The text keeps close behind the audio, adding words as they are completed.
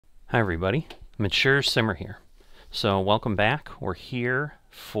Hi everybody, Mature Simmer here. So welcome back. We're here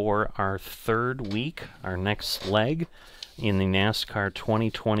for our third week, our next leg in the NASCAR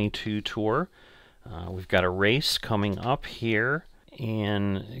 2022 Tour. We've got a race coming up here,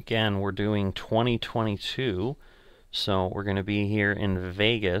 and again we're doing 2022. So we're going to be here in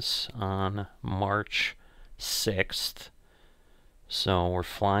Vegas on March 6th. So we're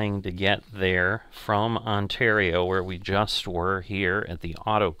flying to get there from Ontario, where we just were here at the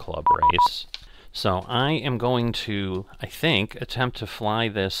Auto Club race. So I am going to, I think, attempt to fly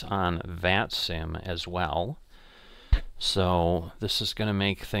this on Vatsim as well. So this is going to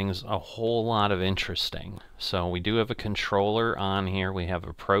make things a whole lot of interesting. So we do have a controller on here. We have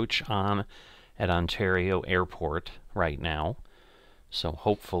approach on at Ontario Airport right now. So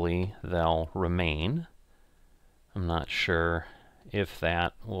hopefully they'll remain. I'm not sure if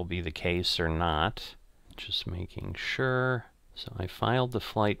that will be the case or not. Just making sure. So I filed the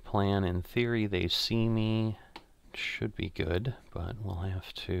flight plan. In theory, they see me. Should be good, but we'll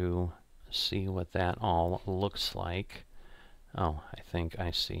have to see what that all looks like. Oh, I think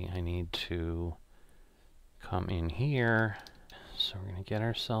I see. I need to come in here. So we're going to get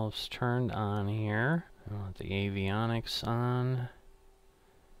ourselves turned on here. I want the avionics on.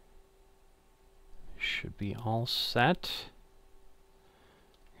 Should be all set.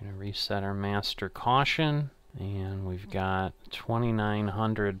 Going to reset our master caution, and we've got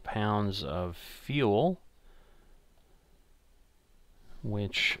 2,900 pounds of fuel,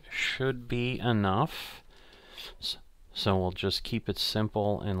 which should be enough. So we'll just keep it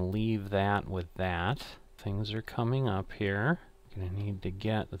simple and leave that with that. Things are coming up here. Going to need to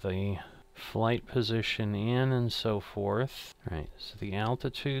get the flight position in and so forth. All right, so the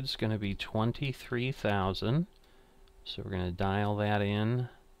altitude's going to be 23,000. So we're going to dial that in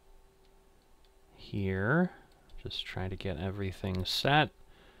here. Just try to get everything set.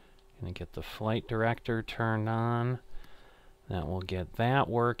 Going to get the flight director turned on. That will get that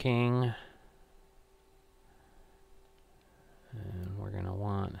working. And we're going to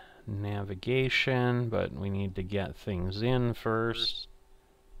want navigation, but we need to get things in first.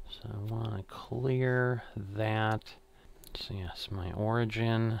 So I want to clear that. So yes, my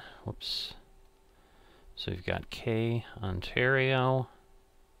origin. Whoops. So we've got K, Ontario.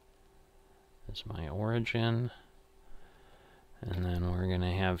 That's my origin. And then we're going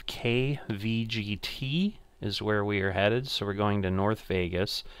to have Kvgt is where we are headed. So we're going to North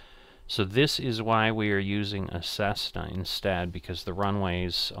Vegas. So this is why we are using a Cessna instead, because the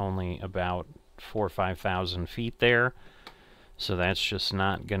runway's only about 4,000 or 5,000 feet there. So that's just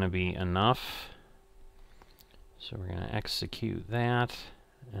not going to be enough. So we're going to execute that.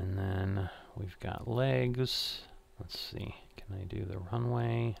 And then we've got legs. Let's see. Can I do the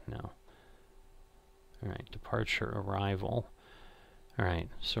runway? No. Alright, departure, arrival. Alright,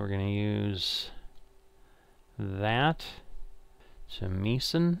 so we're going to use that to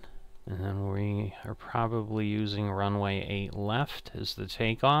Msfs. And then we are probably using runway 8 left as the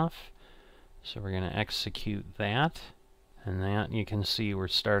takeoff. So we're going to execute that. And that, you can see we're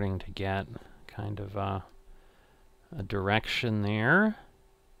starting to get kind of a direction there.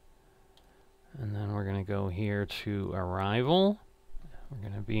 And then we're going to go here to arrival. We're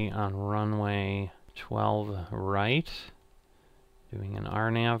going to be on runway 12 right, doing an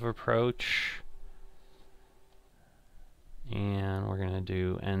RNAV approach. And we're going to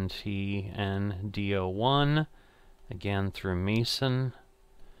do NTNDO1, again through Msfs.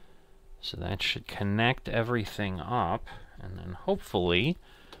 So that should connect everything up. And then hopefully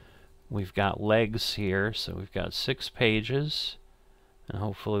we've got legs here. So we've got 6 pages. And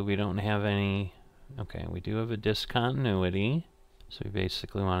hopefully we don't have any... Okay, we do have a discontinuity. So we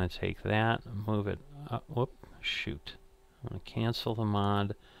basically want to take that, move it up. Whoop, shoot. I want to cancel the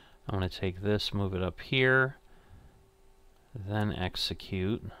mod. I want to take this, move it up here. Then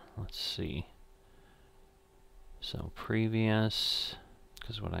execute. Let's see. So previous,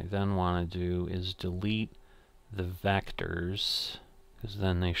 because what I then want to do is delete the vectors, because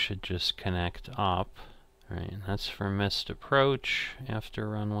then they should just connect up. Alright, and that's for missed approach after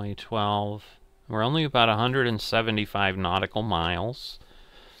runway 12. We're only about 175 nautical miles,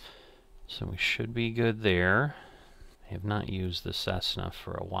 so we should be good there. I have not used the Cessna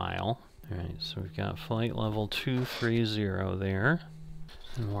for a while. Alright, so we've got flight level 230 there.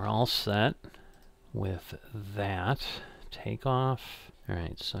 And we're all set with that. Takeoff.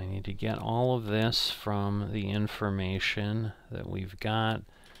 Alright, so I need to get all of this from the information that we've got.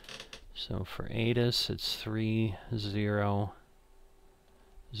 So for ATIS, it's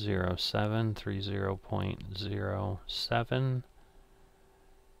 3007, 30.07.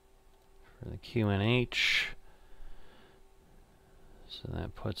 For the QNH, So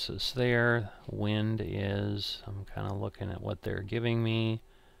that puts us there. Wind is, I'm kind of looking at what they're giving me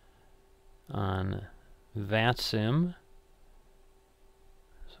on Vatsim.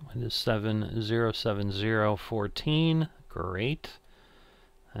 So wind is 707014. Great.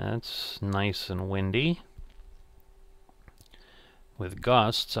 That's nice and windy. With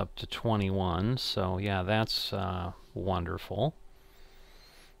gusts up to 21. So yeah, that's wonderful.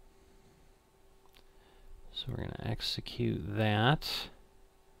 So we're going to execute that.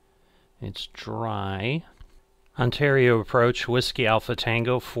 It's dry. Ontario approach, Whiskey Alpha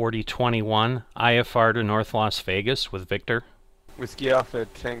Tango 4021, IFR to North Las Vegas with Victor. Whiskey Alpha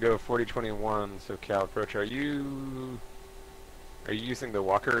Tango 4021, SoCal approach. Are you using the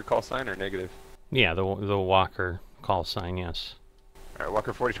Walker call sign or negative? Yeah, the Walker call sign, yes. Alright,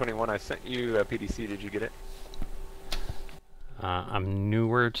 Walker 4021, I sent you a PDC, did you get it? I'm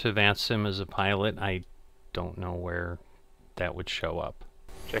newer to Vatsim as a pilot. I don't know where that would show up.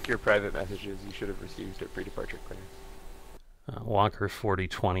 Check your private messages. You should have received a pre-departure clearance. Walker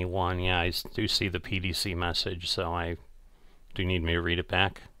 4021. Yeah, I do see the PDC message, so do you need me to read it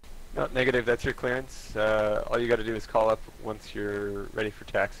back? No, negative. That's your clearance. All you got to do is call up once you're ready for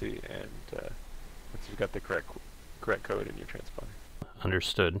taxi, and once you've got the correct code in your transponder.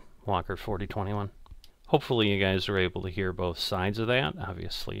 Understood. Walker 4021. Hopefully you guys are able to hear both sides of that.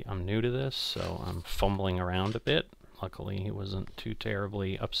 Obviously, I'm new to this, so I'm fumbling around a bit. Luckily, he wasn't too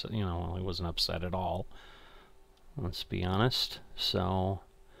terribly upset. You know, well, he wasn't upset at all. Let's be honest. So,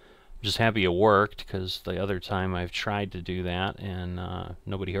 I'm just happy it worked, because the other time I've tried to do that, and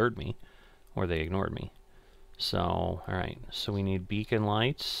nobody heard me, or they ignored me. So, alright. So we need beacon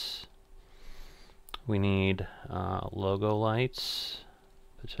lights. We need logo lights,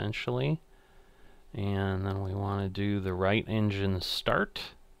 potentially. And then we want to do the right engine start.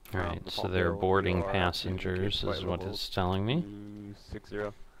 Alright, so they're boarding passengers is what it's telling me. 260.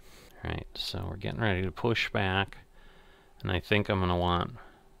 Alright, so we're getting ready to push back. And I think I'm going to want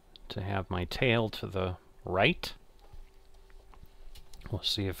to have my tail to the right. We'll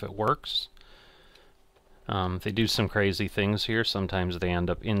see if it works. They do some crazy things here. Sometimes they end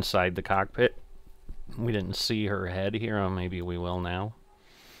up inside the cockpit. We didn't see her head here. Oh, maybe we will now.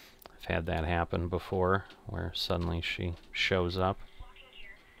 I've had that happen before, where suddenly she shows up.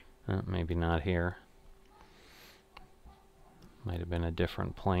 Maybe not here. Might have been a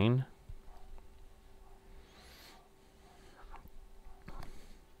different plane.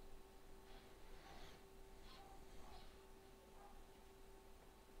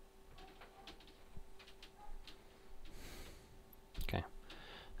 Okay,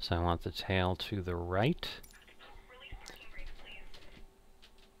 so I want the tail to the right.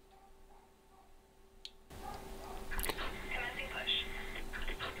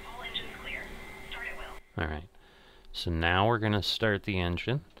 Alright, so now we're going to start the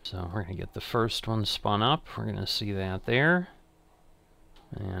engine. So we're going to get the first one spun up. We're going to see that there.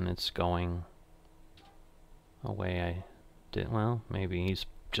 And it's going away. I did, well, maybe he's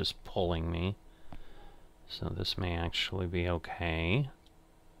just pulling me. So this may actually be okay.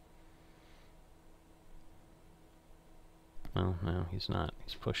 Well, no, he's not.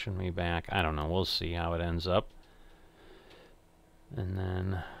 He's pushing me back. I don't know. We'll see how it ends up. And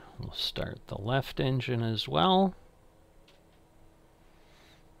then we'll start the left engine as well.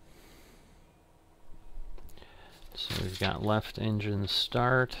 So we've got left engine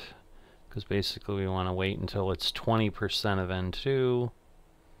start, because basically we want to wait until it's 20% of N2.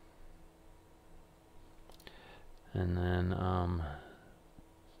 And then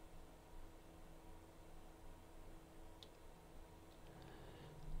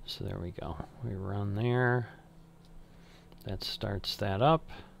so there we go. We run there. That starts that up.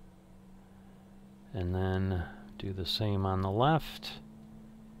 And then do the same on the left.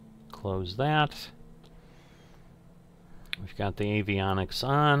 Close that. We've got the avionics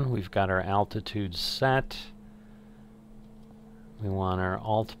on. We've got our altitude set. We want our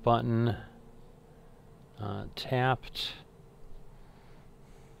Alt button tapped.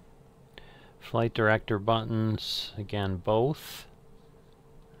 Flight director buttons, again, both.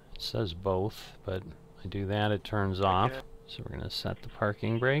 It says both, but I do that, it turns off. So we're going to set the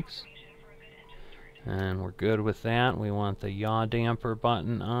parking brakes. And we're good with that. We want the yaw damper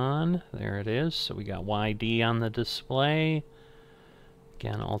button on. There it is. So we got YD on the display.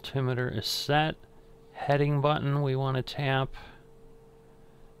 Again, altimeter is set. Heading button we want to tap.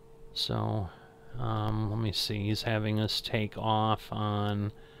 So let me see. He's having us take off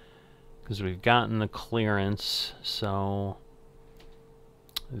on, because we've gotten the clearance. So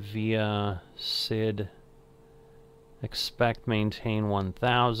via SID expect maintain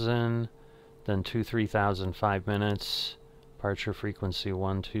 1000. Then 3000 5 minutes, Departure frequency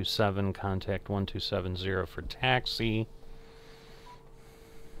 127, contact 1270 for taxi.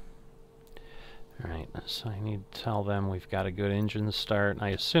 Alright, so I need to tell them we've got a good engine start. I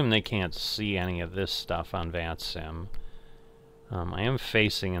assume they can't see any of this stuff on Vatsim. I am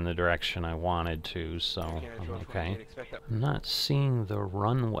facing in the direction I wanted to, so I'm okay. I'm not seeing the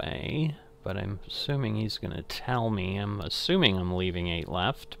runway, but I'm assuming he's going to tell me. I'm assuming I'm leaving 8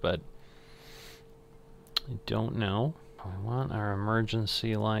 left, but I don't know. We want our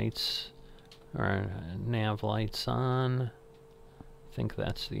emergency lights, or nav lights on. I think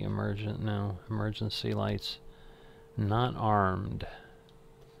that's the emergency lights. Not armed.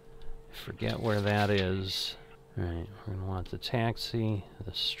 I forget where that is. Alright, we're going to want the taxi,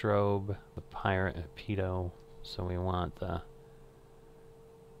 the strobe, the pitot. So we want the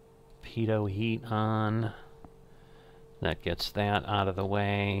pitot heat on. That gets that out of the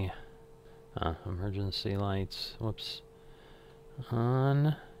way. Emergency lights, whoops,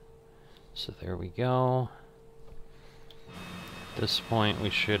 on. So there we go. At this point we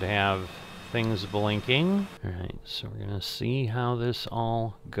should have things blinking. Alright, so we're going to see how this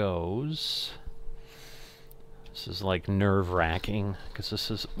all goes. This is like nerve-wracking, because this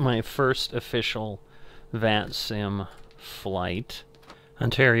is my first official Vatsim flight.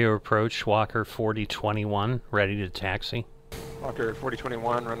 Ontario approach, Walker 4021, ready to taxi. Walker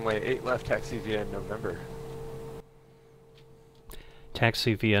 4021, runway 8 left, taxi via November.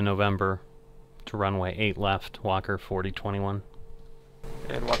 Taxi via November to runway 8 left, Walker 4021.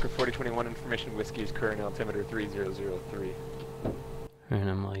 And Walker 4021, information whiskey's current altimeter 3003. And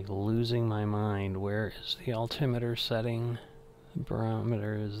I'm like losing my mind. Where is the altimeter setting? The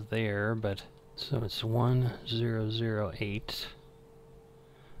barometer is there, but so it's 1008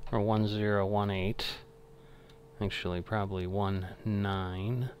 or 1018. Actually, probably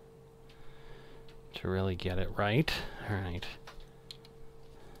 19 to really get it right. All right.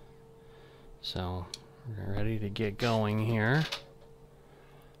 So we're ready to get going here.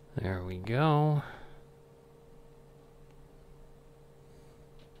 There we go.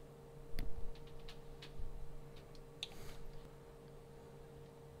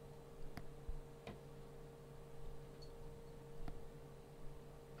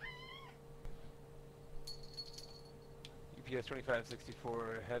 UPS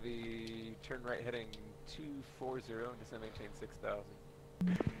 2564, heavy, turn right heading 240, and descend maintain 6000.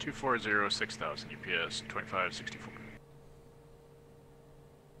 240, 6000, UPS 2564.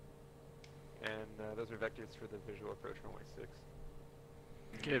 And those are vectors for the visual approach runway 6.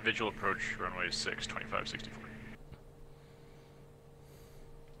 Okay, visual approach runway 6, 2564.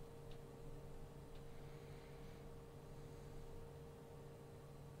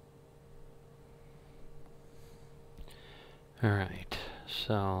 Alright,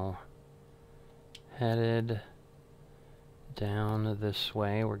 so headed down this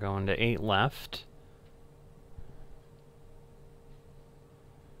way. We're going to 8 left.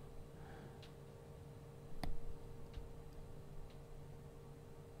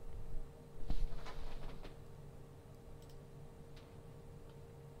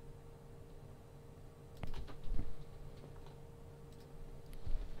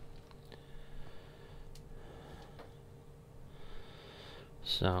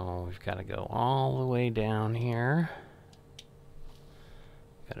 So we've got to go all the way down here.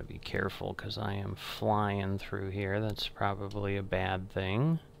 Got to be careful because I am flying through here. That's probably a bad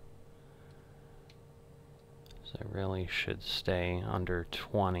thing. So I really should stay under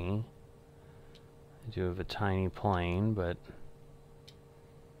 20. I do have a tiny plane, but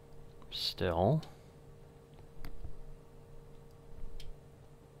still.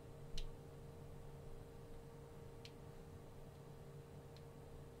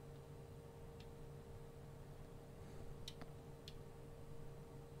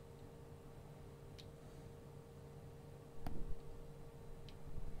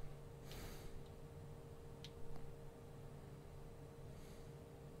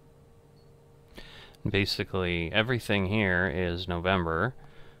 Basically, everything here is November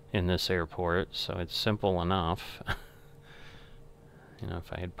in this airport, so it's simple enough. You know,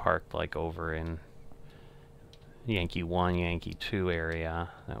 if I had parked like over in Yankee 1, Yankee 2 area,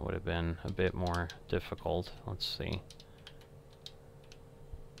 that would have been a bit more difficult. Let's see.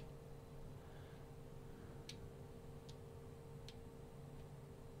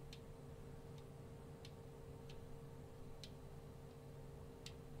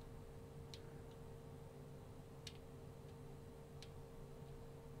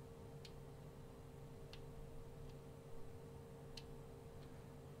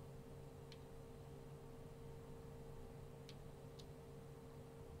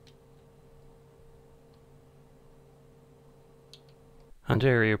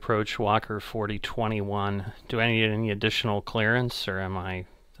 Ontario approach, Walker 4021. Do I need any additional clearance, or am I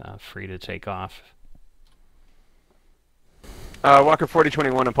free to take off? Walker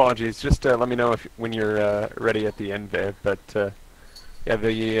 4021, apologies. Just let me know when you're ready at the end there. But yeah,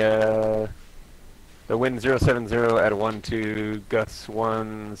 the wind 070 at 12, gusts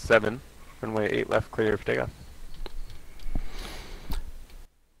 17, runway 8 left, clear for takeoff.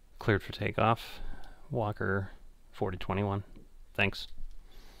 Cleared for takeoff. Walker 4021. Thanks.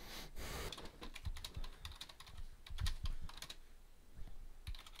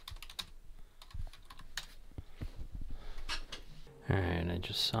 Alright, I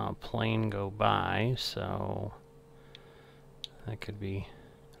just saw a plane go by, so that could be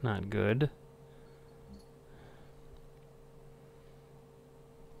not good.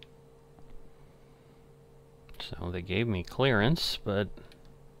 So they gave me clearance, but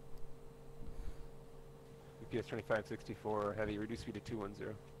UPS 2564 heavy, reduce speed to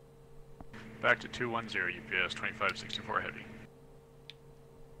 210. Back to 210, UPS 2564 heavy.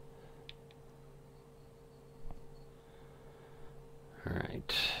 all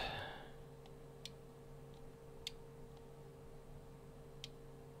right.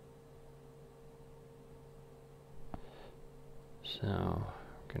 So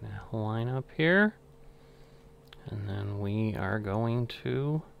we're gonna line up here, and then we are going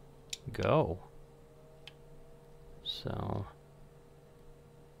to go. So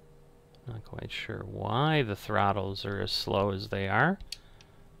not quite sure why the throttles are as slow as they are,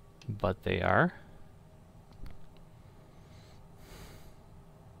 but they are.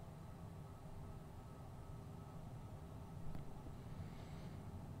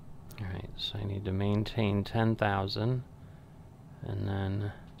 Alright, so I need to maintain 10,000, and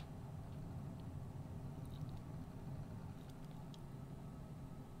then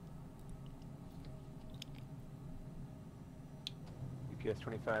UPS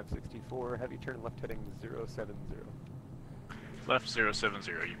 2564 heavy, turn left heading 070. Left 070,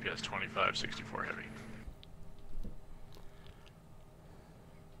 UPS 2564 heavy.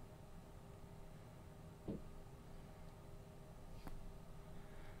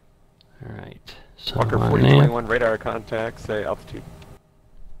 alright. So Walker on 4021 radar contact, say altitude.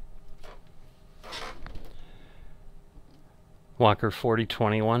 Walker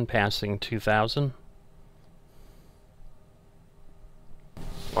 4021 passing 2,000.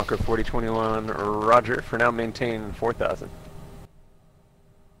 Walker 4021, roger. For now, maintain 4,000.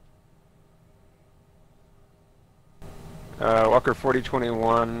 Walker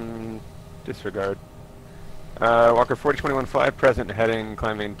 4021, disregard. Walker 4021, fly present heading,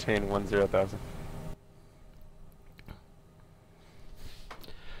 climb maintain 10,000.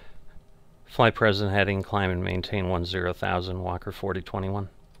 Fly present heading, climb and maintain 10,000, Walker 4021.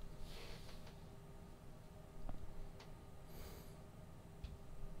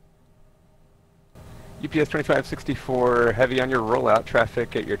 UPS 2564, heavy on your rollout,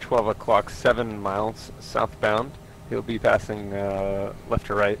 traffic at your 12 o'clock, 7 miles southbound. He'll be passing left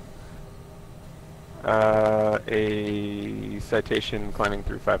to right. A citation climbing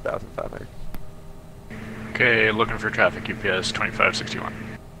through 5,500. Okay, looking for traffic, UPS 2561.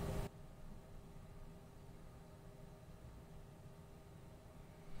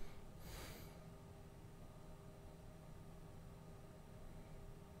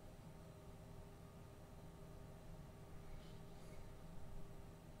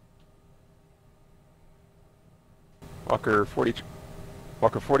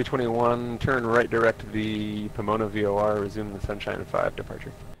 Walker 4021, turn right direct the Pomona VOR, resume the Sunshine 5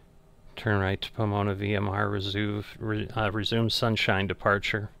 departure. Turn right to Pomona VMR, resume Sunshine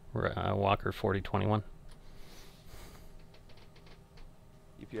departure, Walker 4021.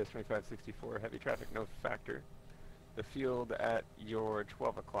 UPS 2564, heavy traffic, no factor. The field at your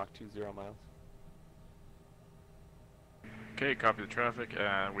 12 o'clock, 20 miles. Okay, copy the traffic,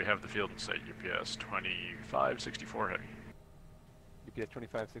 and we have the field in sight, UPS 2564 heavy. UPS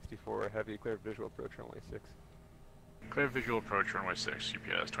 2564, heavy, clear visual approach runway 6. Clear visual approach runway 6,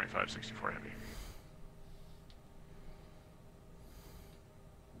 UPS 2564 heavy.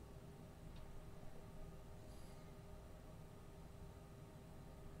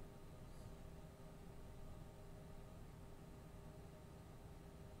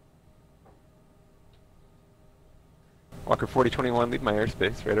 Walker 4021, leave my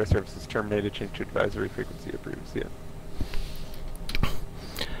airspace. Radar services terminated. Change to advisory frequency approved. See ya.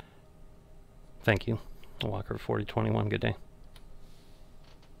 Thank you. Walker 4021, good day.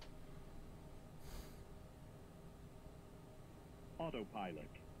 Autopilot.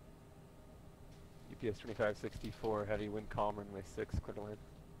 UPS 2564, heavy, wind calm, runway 6, clear to land.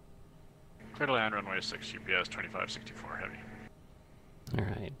 Clear to land runway 6, UPS 2564 heavy.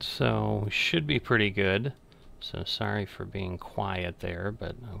 Alright, so we should be pretty good. So sorry for being quiet there,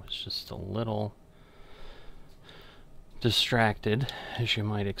 but I was just a little distracted, as you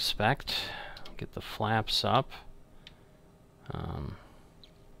might expect. Get the flaps up.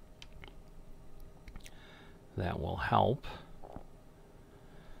 That will help.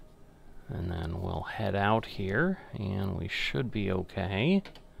 And then we'll head out here, and we should be okay.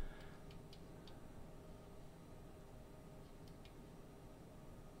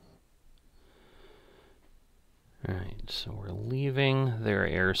 Alright, so we're leaving their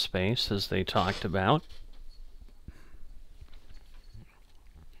airspace as they talked about.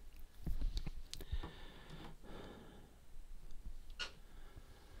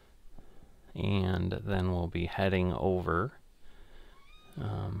 And then we'll be heading over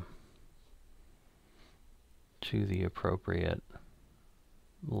to the appropriate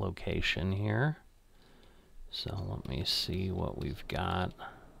location here. So let me see what we've got.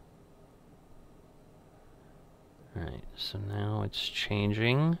 Alright, so now it's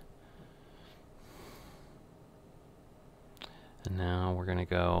changing. And now we're going to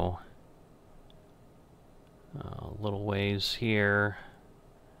go a little ways here,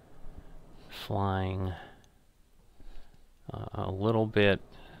 flying a little bit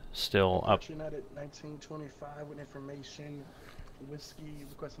still up. United 1925 with information. Whiskey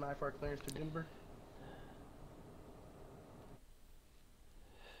requesting IFR clearance to Denver.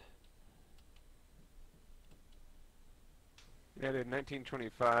 United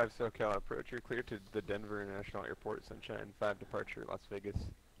 1925 SoCal approach. You're clear to the Denver International Airport, Sunshine 5 departure, Las Vegas.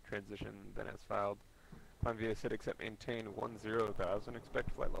 Transition then as filed. Climb via SID accept maintain 10,000.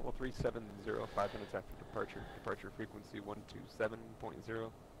 Expect flight level 370, 5 minutes after departure. Departure frequency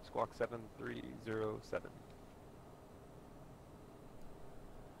 127.0, squawk 7307.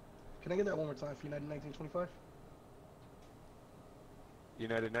 Can I get that one more time for United 1925?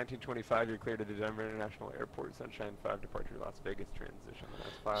 United 1925, you're clear to the Denver International Airport, Sunshine 5 departure, Las Vegas. Transition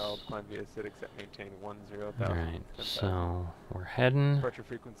as filed. Climb via SID accept maintain 10,000. Alright, so we're heading Departure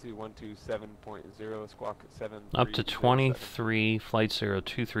frequency 127.0, squawk 7307. up to 23, flight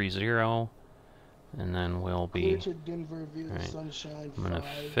 0230, and then we'll Clear be... to Denver via Right. Sunshine I'm going 5.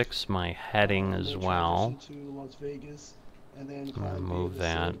 to fix my heading as well. Transition to Las Vegas, and then I'm going to climb move via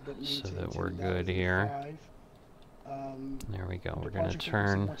that SID, but so maintain that we're good here. 10,005. There we go. We're going to Departure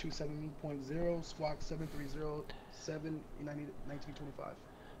turn. frequency 127.0, squawk 7307, United 1925.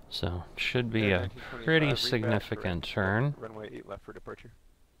 So should be Yeah, a 1925, pretty read back, significant correct. turn. Runway 8 left for departure.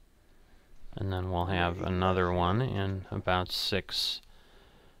 And then we'll have another one in about 6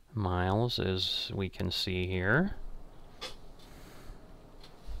 miles, as we can see here.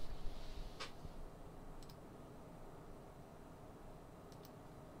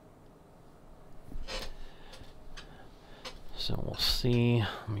 So we'll see.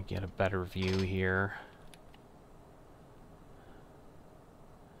 Let me get a better view here.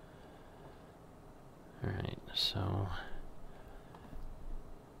 Alright, so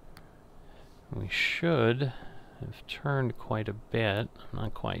we should have turned quite a bit. I'm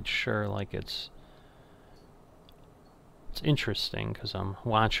not quite sure, like it's interesting because I'm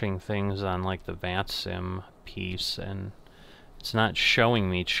watching things on like the Vatsim piece and it's not showing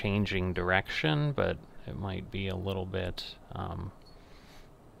me changing direction, but it might be a little bit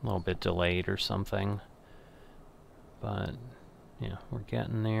delayed or something. But yeah, we're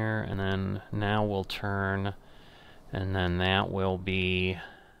getting there, and then now we'll turn, and then that will be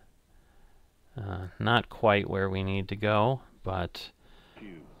not quite where we need to go, but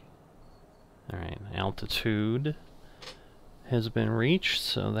alright, altitude has been reached,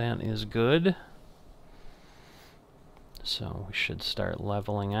 so that is good. So we should start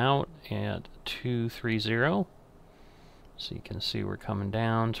leveling out at 230. So you can see we're coming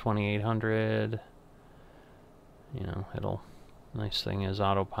down 2800. You know, it'll, nice thing is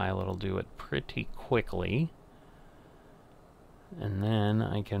autopilot will do it pretty quickly. And then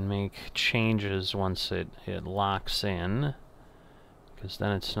I can make changes once it locks in, because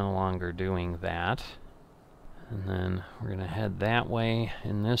then it's no longer doing that. And then we're going to head that way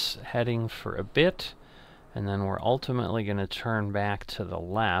in this heading for a bit. And then we're ultimately going to turn back to the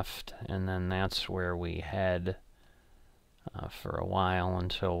left, and then that's where we head for a while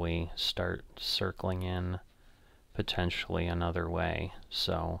until we start circling in potentially another way.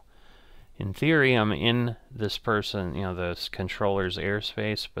 So in theory, I'm in this person, you know, this controller's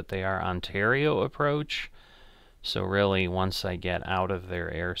airspace, but they are Ontario approach. So really, once I get out of their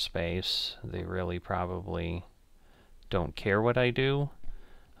airspace, they really probably don't care what I do.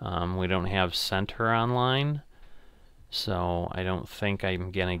 We don't have center online, so I don't think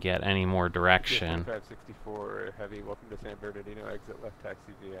I'm gonna get any more direction. 2564 Heavy, welcome to San Bernardino, exit left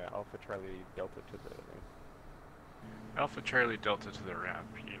taxi via Alpha Charlie Delta to the Alpha Charlie Delta to the ramp,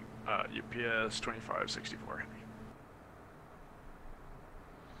 UPS 2564 Heavy.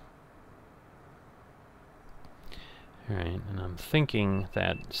 Alright, and I'm thinking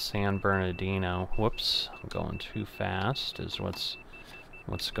that San Bernardino, whoops, I'm going too fast, is what's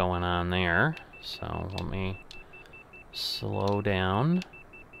going on there. So let me slow down,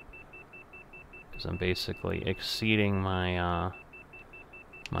 because I'm basically exceeding my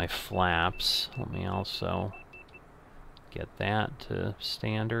my flaps. Let me also get that to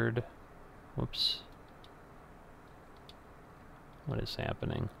standard. Whoops. What is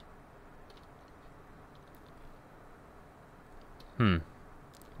happening?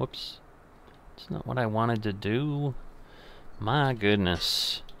 Whoops. It's not what I wanted to do. My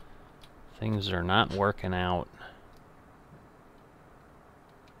goodness. Things are not working out.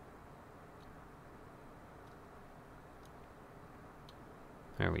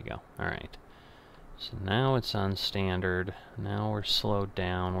 There we go. Alright. So now it's on standard. Now we're slowed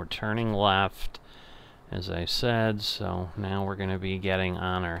down. We're turning left, as I said. So now we're going to be getting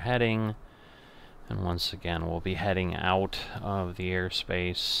on our heading. And once again, we'll be heading out of the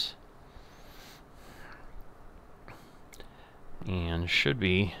airspace. And should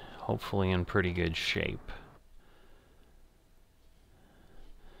be, hopefully, in pretty good shape.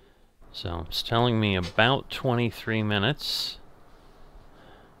 So it's telling me about 23 minutes.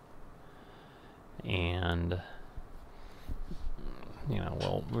 And, you know,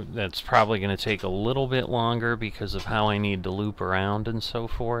 well, that's probably going to take a little bit longer because of how I need to loop around and so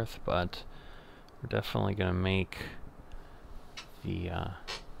forth, but we're definitely going to make it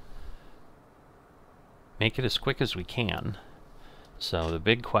as quick as we can. So the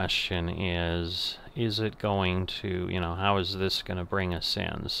big question is it going to, you know, how is this going to bring us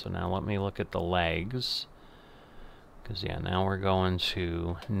in? So now let me look at the legs. Because, yeah, now we're going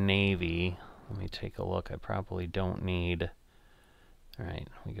to Navy. Let me take a look. I probably don't need... Alright,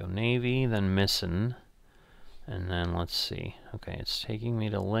 we go Navy, then Msfs. And then, let's see. Okay, it's taking me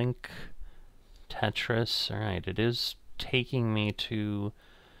to Link, Tetris. Alright, it is taking me to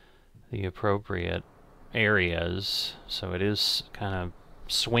the appropriate areas. So it is kind of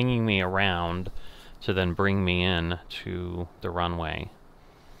swinging me around to then bring me in to the runway.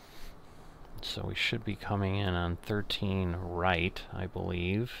 So we should be coming in on 13 right, I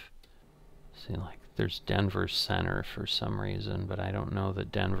believe. See, like, there's Denver Center for some reason, but I don't know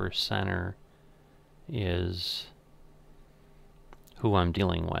that Denver Center is who I'm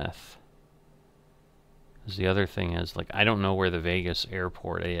dealing with. Because the other thing is, like, I don't know where the Vegas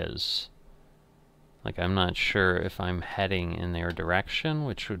airport is. Like, I'm not sure if I'm heading in their direction,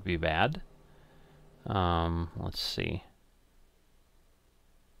 which would be bad. Let's see.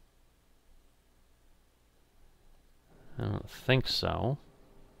 I don't think so.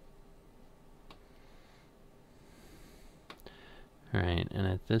 Alright, and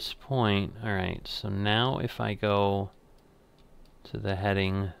at this point, alright, so now if I go to the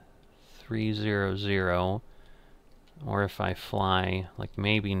heading 300, or if I fly, like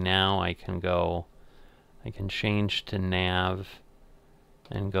maybe now I can go, I can change to nav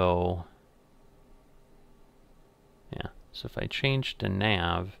and go, yeah, so if I change to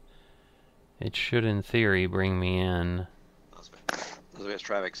nav, it should in theory bring me in. Las Vegas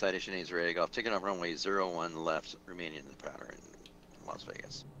traffic citation needs ready to go. Taking off runway 01 left, remaining in the pattern in Las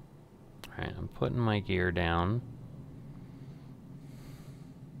Vegas. Alright, I'm putting my gear down.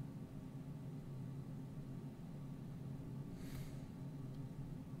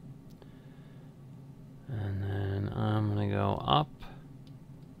 And then I'm going to go up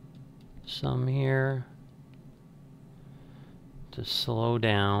some here to slow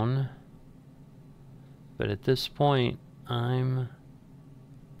down. But at this point, I'm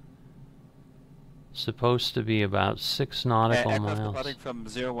supposed to be about 6 nautical aircraft miles. departing from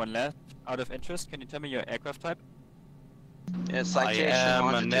 01 left. Out of interest, can you tell me your aircraft type? Yeah, I citation am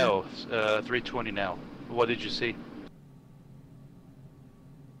longitude. now, 320 now. What did you see?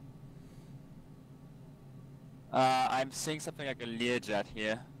 I'm seeing something like a Learjet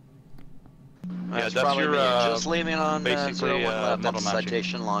here. That's that's probably your, me. Just leaving on basically, 01 left. model That's matching.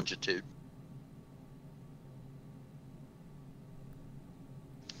 citation longitude.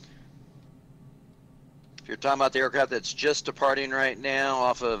 If you're talking about the aircraft that's just departing right now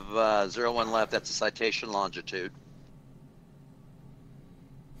off of 01 left, that's a citation longitude.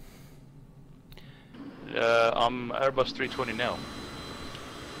 I'm Airbus 320 now.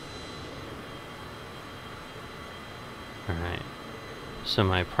 Alright. So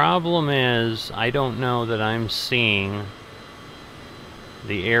my problem is, I don't know that I'm seeing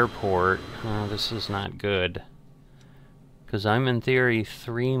the airport. This is not good. Because I'm in theory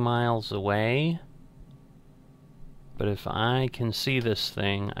 3 miles away. But if I can see this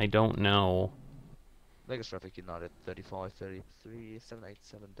thing, I don't know. Vegas traffic United 3533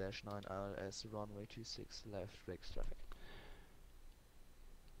 787-9 ILS runway 26 left Vegas traffic.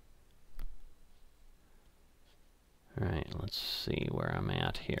 Alright, let's see where I'm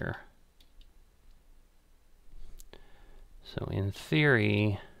at here. So in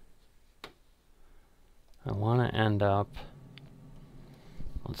theory, I want to end up,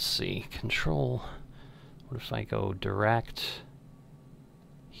 let's see, control, what if I go direct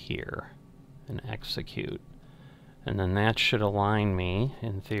here and execute? And then that should align me,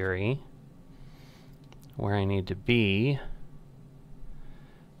 in theory, where I need to be,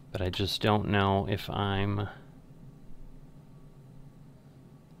 but I just don't know if I'm,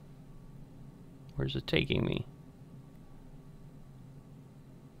 where's it taking me?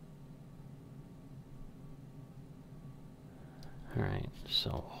 Alright,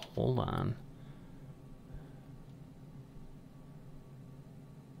 so hold on.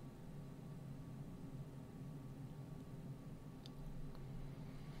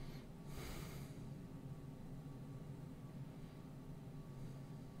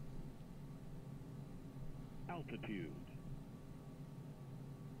 Altitude.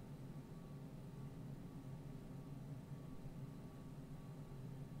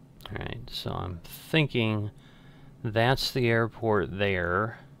 Alright, so I'm thinking that's the airport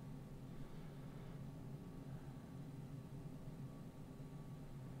there.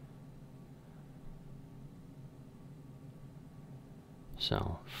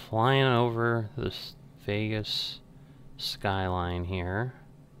 So, flying over this Vegas skyline here.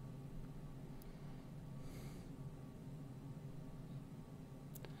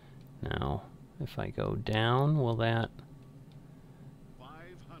 Now, if I go down, will that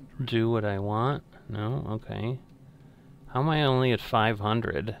do what I want? No? Okay. How am I only at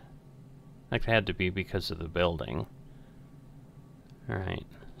 500? That had to be because of the building. Alright,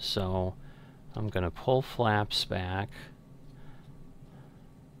 so I'm going to pull flaps back.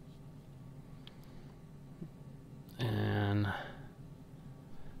 And I'm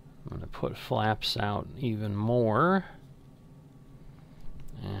going to put flaps out even more.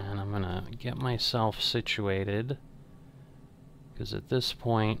 And I'm going to get myself situated. Because at this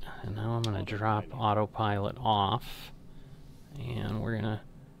point, and now I'm going to drop autopilot off. And we're going to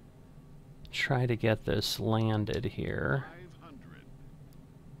try to get this landed here.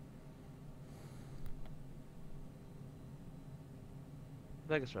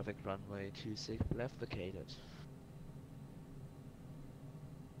 Vegas traffic runway 26 left vacated.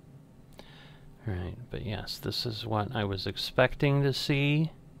 Alright, but yes, this is what I was expecting to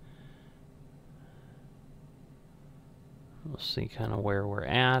see. We'll see kind of where we're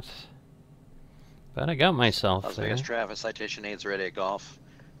at. But I got myself Las there. Vegas traffic, citation aids ready at golf.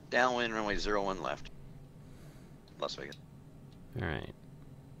 Downwind runway 01 left. Las Vegas. Alright.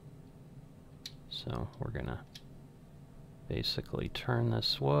 So we're gonna basically turn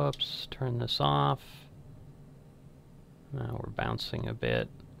this, whoops, turn this off. Now we're bouncing a bit.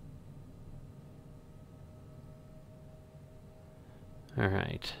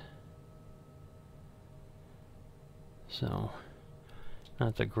 Alright. So,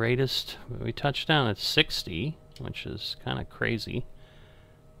 not the greatest. We touched down at 60, which is kind of crazy.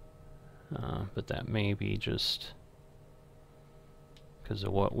 But that may be just because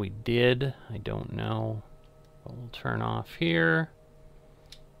of what we did. I don't know. But we'll turn off here.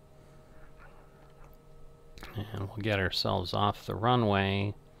 And we'll get ourselves off the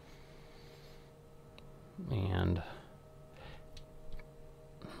runway. And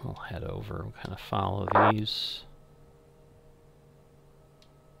we'll head over and kind of follow these.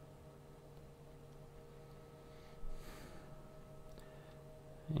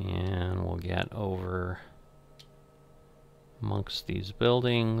 And we'll get over amongst these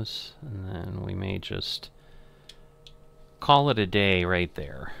buildings, and then we may just call it a day right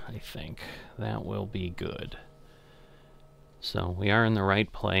there, I think. That will be good. So we are in the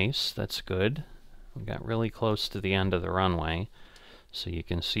right place, that's good. We got really close to the end of the runway, so you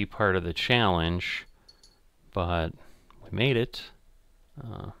can see part of the challenge, but we made it,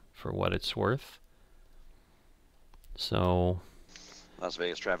 for what it's worth. So Las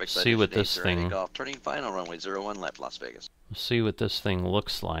Vegas traffic, see what this citation aids ready thing, at golf. Turning final runway 01 left, Las Vegas. see what this thing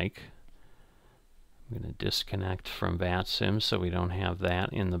looks like. I'm going to disconnect from Vatsim so we don't have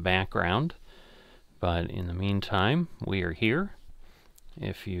that in the background. But in the meantime, we are here.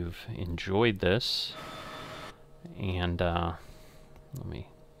 If you've enjoyed this and Let me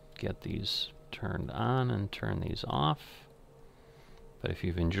get these turned on and turn these off. But if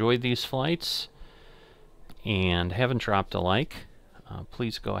you've enjoyed these flights and haven't dropped a like,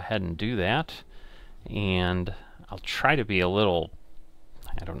 please go ahead and do that. And I'll try to be a little,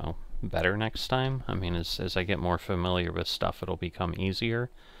 I don't know, better next time. I mean, as I get more familiar with stuff, it'll become easier.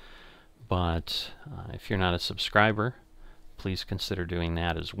 But if you're not a subscriber, please consider doing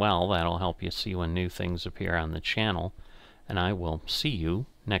that as well. That'll help you see when new things appear on the channel. And I will see you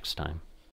next time.